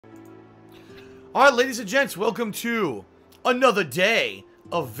Alright, ladies and gents, welcome to another day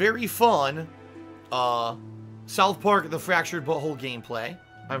of very fun South Park The Fractured Butthole gameplay.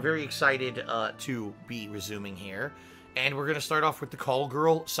 I'm very excited to be resuming here. And we're going to start off with the Call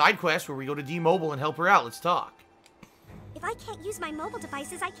Girl side quest where we go to D-Mobile and help her out. Let's talk. If I can't use my mobile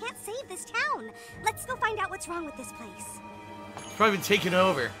devices, I can't save this town. Let's go find out what's wrong with this place. It's probably been taken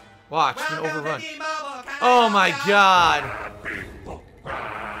over. Watch, it's been overrun. Oh my god.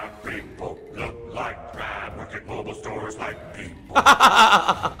 People look like crab, work at mobile stores like people. Yeah,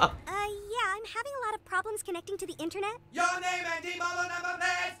 I'm having a lot of problems connecting to the internet. Your name and D-Mobile number,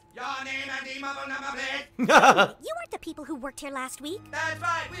 please! Your name and D-Mobile number, please! You weren't the people who worked here last week. That's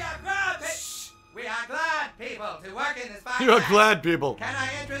right, we are glad we are glad people to work in this fine You are town. glad people. Can I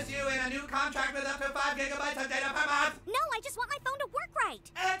interest you in a new contract with up to 5 gigabytes of data per month? No, I just want my phone to work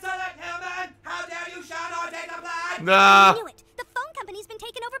right. Excellent, Hillman! How dare you shout our data plan? Nah. I knew it. The phone company's been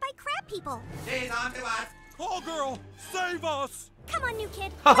taken over by crab people. She's on to us. Call girl, save us! Come on, new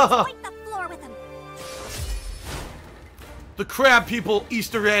kid. Let's wipe the floor with them. The Crab People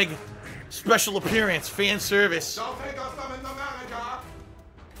Easter egg special appearance, fan service. Don't think of them in the manager.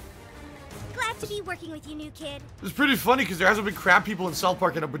 Glad to be working with you, new kid. It's pretty funny because there hasn't been Crab People in South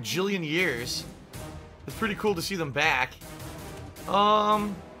Park in a bajillion years. It's pretty cool to see them back.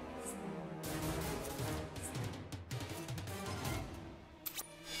 Some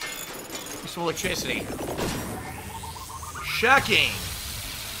electricity. Shocking.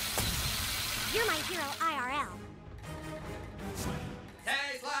 You're my hero, IRL.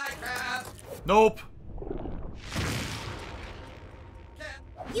 Tastes like crab. Nope.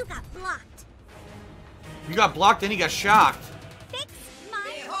 You got blocked. You got blocked and he got shocked. Fix my...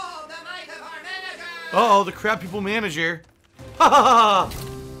 Behold the might of our manager! Uh-oh, the Crab People manager. Ha ha ha!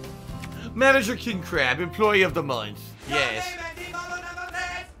 Manager King Crab, employee of the month. Yes. Your name and D-Mobile number,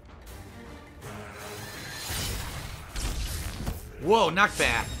 please! Whoa,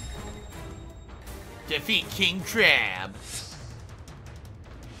 knockback. Defeat King Crab.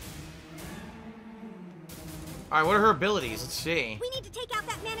 Alright, what are her abilities? Let's see. We need to take out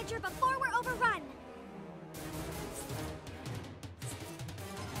that manager before we're overrun.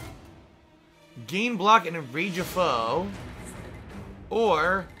 Gain block and enrage a foe.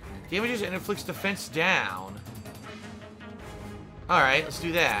 Or damages and inflicts defense down. Alright, let's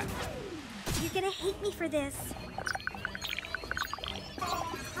do that. You're gonna hate me for this.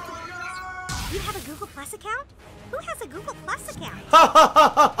 You have a Google Plus account? Who has a Google Plus account?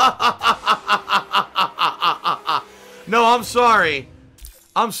 No, I'm sorry.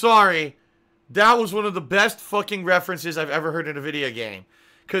 I'm sorry. That was one of the best fucking references I've ever heard in a video game.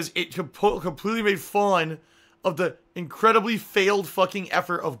 Because it completely made fun of the incredibly failed fucking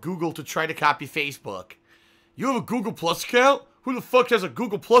effort of Google to try to copy Facebook. You have a Google Plus account? Who the fuck has a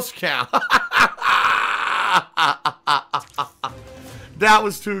Google Plus account? That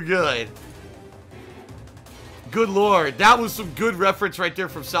was too good. Good lord. That was some good reference right there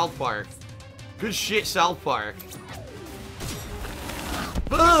from South Park. Good shit, South Park.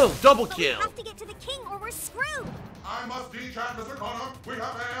 Boom! Double But we kill. have to get to the king or we're screwed. I must dechat, Mr. Connor. We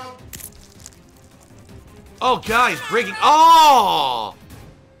have help. Oh, guys, breaking. Oh!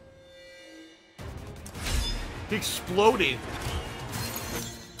 He exploded.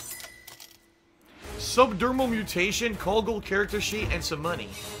 Subdermal mutation, call gold character sheet, and some money.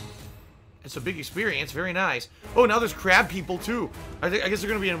 It's a big experience. Very nice. Oh, now there's crab people, too. I guess they're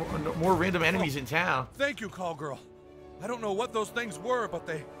going to be more random enemies in town. Thank you, call girl. I don't know what those things were, but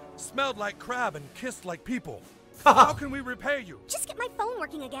they smelled like crab and kissed like people. How can we repay you? Just get my phone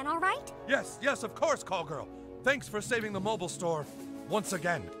working again, all right? Yes, of course, call girl. Thanks for saving the mobile store once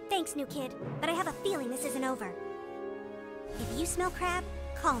again. Thanks, new kid. But I have a feeling this isn't over. If you smell crab,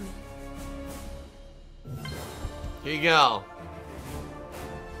 call me. Here you go.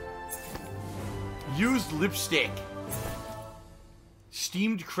 Used lipstick.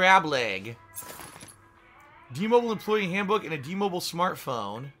 Steamed crab leg. D-Mobile employee handbook and a D-Mobile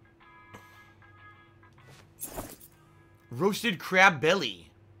smartphone. Roasted crab belly.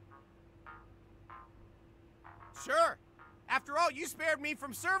 Sure. After all, you spared me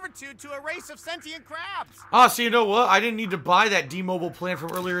from servitude to a race of sentient crabs. Ah, so you know what? I didn't need to buy that D-Mobile plan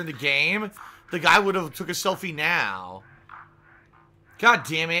from earlier in the game. The guy would have took a selfie now. God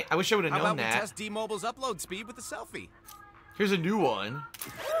damn it. I wish I would have How known about we that. test D-Mobile's upload speed with a selfie? Here's a new one.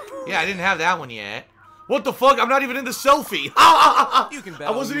 Yeah, I didn't have that one yet. What the fuck? I'm not even in the selfie. You can bet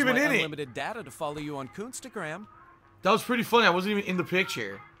I wasn't I'll use even my in it. unlimited data to follow you on Coonstagram. That was pretty funny. I wasn't even in the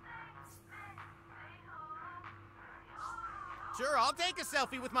picture. Sure, I'll take a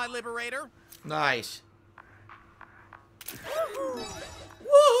selfie with my liberator. Nice.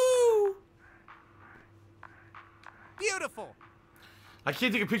 Woohoo! beautiful. I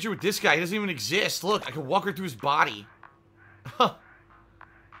can't take a picture with this guy. He doesn't even exist. Look, I can walk right through his body.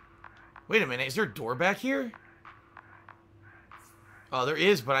 Wait a minute. Is there a door back here? Oh, there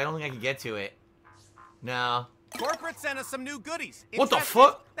is, but I don't think I can get to it. No. Corporate sent us some new goodies. What the Interested?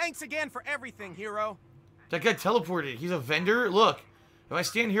 fuck? Thanks again for everything, hero. That guy teleported. He's a vendor? Look. If I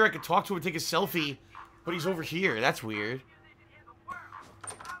stand here, I could talk to him and take a selfie. But he's over here. That's weird.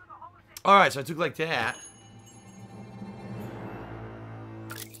 Alright, so I took like that.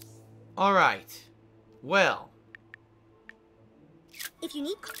 Alright. Well. If you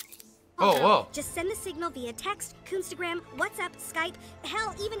need... Whoa. Just send the signal via text, Coonstagram, WhatsApp, Skype,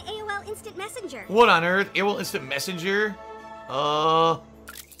 hell, even AOL Instant Messenger. What on earth? AOL Instant Messenger? I'm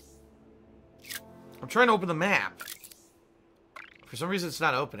trying to open the map. For some reason, it's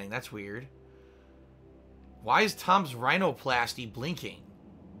not opening. That's weird. Why is Tom's rhinoplasty blinking?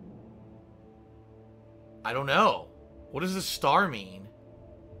 I don't know. What does the star mean?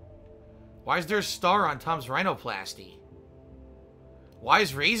 Why is there a star on Tom's rhinoplasty? Why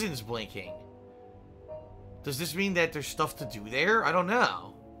is Raisins blinking? Does this mean that there's stuff to do there? I don't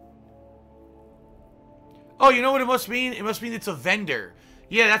know. Oh, you know what it must mean? It must mean it's a vendor.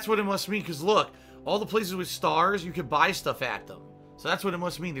 Yeah, that's what it must mean, because look, all the places with stars, you can buy stuff at them. So that's what it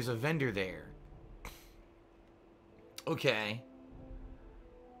must mean. There's a vendor there. Okay.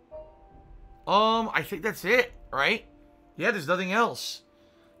 I think that's it, right? Yeah, there's nothing else.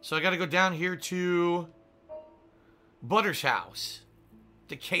 So I gotta go down here to Butter's house.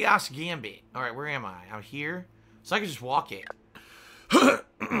 The Chaos Gambit. Alright, where am I? Out here? So I can just walk it.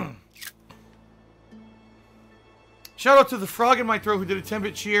 Shout out to the frog in my throat who did a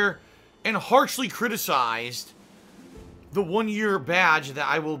 10-bit cheer and harshly criticized the 1-year badge that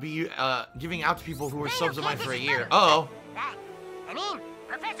I will be giving out to people who are subs of mine for a year. Uh-oh. I mean,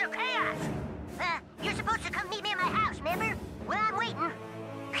 Professor Chaos. You're supposed to come meet me at my house, remember? Well, I'm waiting.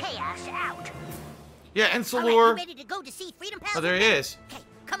 Chaos out. Yeah, All right, Encelor. you ready to go to see Freedom Palace? Oh, there he is. Okay,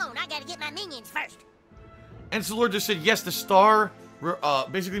 come on, I gotta get my minions first. Encelor just said, yes, the star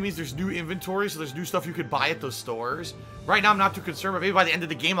basically means there's new inventory, so there's new stuff you could buy at those stores. Right now, I'm not too concerned, but maybe by the end of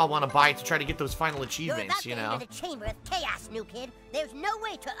the game, I'll want to buy it to try to get those final achievements, you You're know? about to enter the Chamber of Chaos, new kid. There's no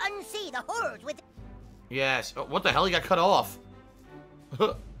way to unsee the horrors with... Yes. Oh, what the hell? He got cut off.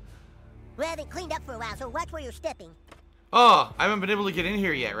 We haven't cleaned up for a while, so watch where you're stepping. Oh, I haven't been able to get in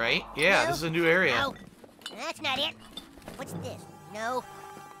here yet, right? Yeah, No, this is a new area. No, that's not it. What's this? No.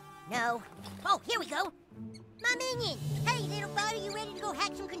 No. Oh, here we go. My minion. Hey, little buddy, you ready to go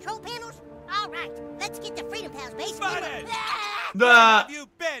hack some control panels? All right, let's get to Freedom Palace base. Butters! Ah! The... Where have you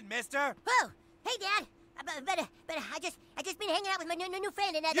been, mister? Whoa. Hey, Dad. But I just been hanging out with my new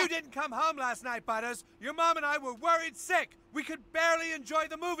friend and You didn't come home last night, Butters. Your mom and I were worried sick. We could barely enjoy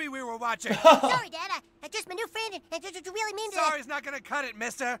the movie we were watching. Sorry, Dad. I just my new friend and just really mean to... Sorry's not gonna cut it,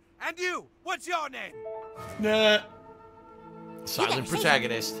 mister. And you, what's your name? Nah. You Silent gotta say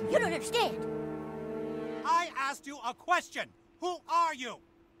protagonist. something. You don't understand. I asked you a question. Who are you?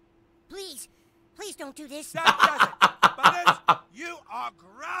 Please don't do this. That does it. Butters, you are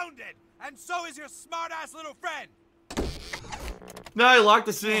grounded. And so is your smart-ass little friend. No, I locked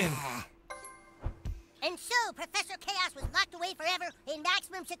us in. And so, Professor Chaos was locked away forever in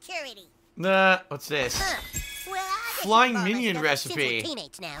maximum security. Nah, what's this? Huh. Well, I guess Flying you can call minion myself recipe. since we're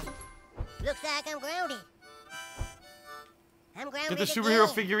teammates now. Looks like I'm grounded. I'm grounded Get the superhero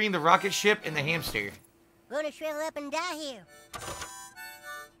again. figurine, the rocket ship, and the hamster. Gonna shrivel up and die here.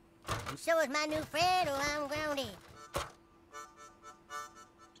 And so is my new friend, or I'm grounded.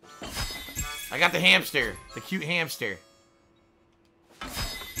 I got the hamster. The cute hamster.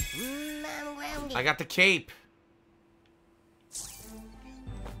 I'm grounded. I got the cape.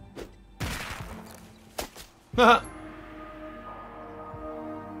 Oh,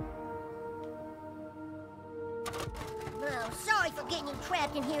 sorry for getting you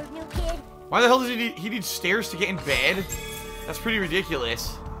trapped in here, new kid. Why the hell does he need stairs to get in bed? That's pretty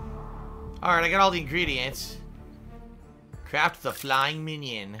ridiculous. Alright, I got all the ingredients. Craft the flying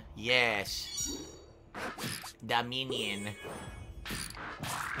minion. Yes. The minion.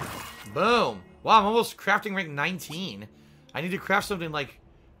 Boom. Wow, I'm almost crafting rank 19. I need to craft something like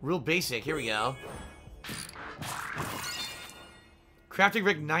real basic. Here we go. Crafting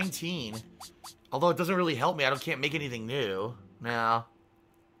rank 19. Although it doesn't really help me. I can't make anything new. No.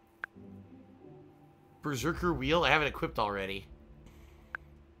 Berserker wheel? I have it equipped already.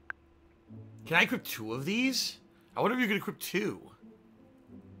 Can I equip 2 of these? I wonder if you could equip 2.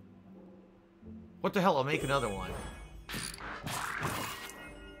 What the hell? I'll make another one.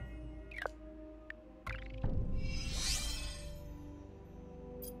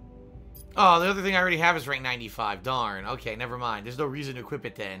 Oh, the other thing I already have is rank 95. Darn. Okay, never mind. There's no reason to equip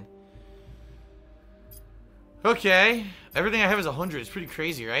it then. Okay. Everything I have is 100. It's pretty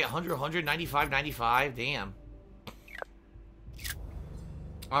crazy, right? 100, 100, 95, 95. Damn.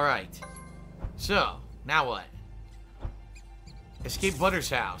 Alright. So, now what? Escape Butter's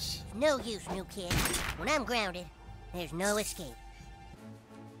house. No use, new kid. When I'm grounded, there's no escape.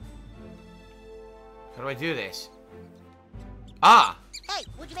 How do I do this? Ah! Hey,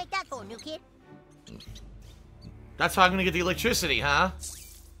 what'd you make that for, new kid? That's how I'm gonna get the electricity, huh?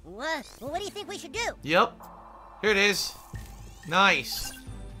 What? Well, what do you think we should do? Yep. Here it is. Nice.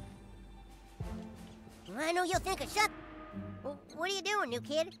 Well, I know you'll think of something. Well, what are you doing, new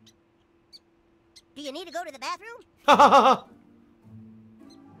kid? Do you need to go to the bathroom?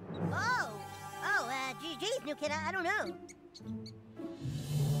 Geez, new kid, I don't know.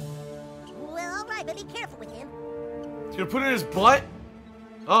 Well, all right, but be careful with him. He's gonna put it in his butt?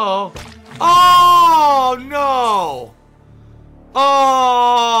 Uh-oh. Oh, no! Oh!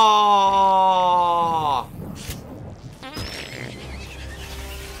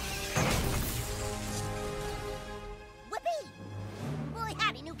 Whoopee! Boy,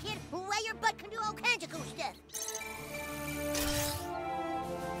 howdy, new kid. Why, your butt can do all kinds of cool stuff.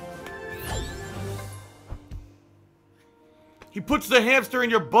 He puts the hamster in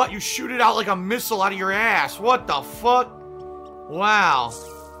your butt, you shoot it out like a missile out of your ass. What the fuck? Wow.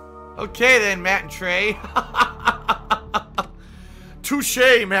 Okay then, Matt and Trey.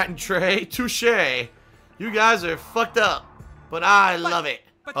 Touche, Matt and Trey. Touche. You guys are fucked up, but I love it.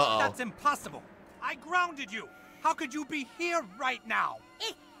 But Uh-oh. that's impossible. I grounded you. How could you be here right now?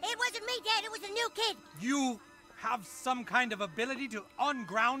 It wasn't me, Dad. It was a new kid. You have some kind of ability to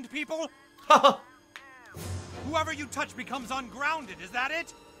unground people? Whoever you touch becomes ungrounded, is that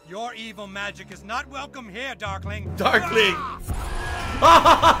it? Your evil magic is not welcome here, Darkling. Darkling!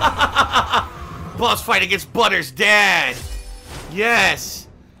 Boss fight against Butter's dad! Yes!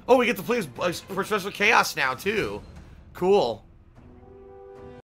 Oh, we get to play as Professor Chaos now, too. Cool.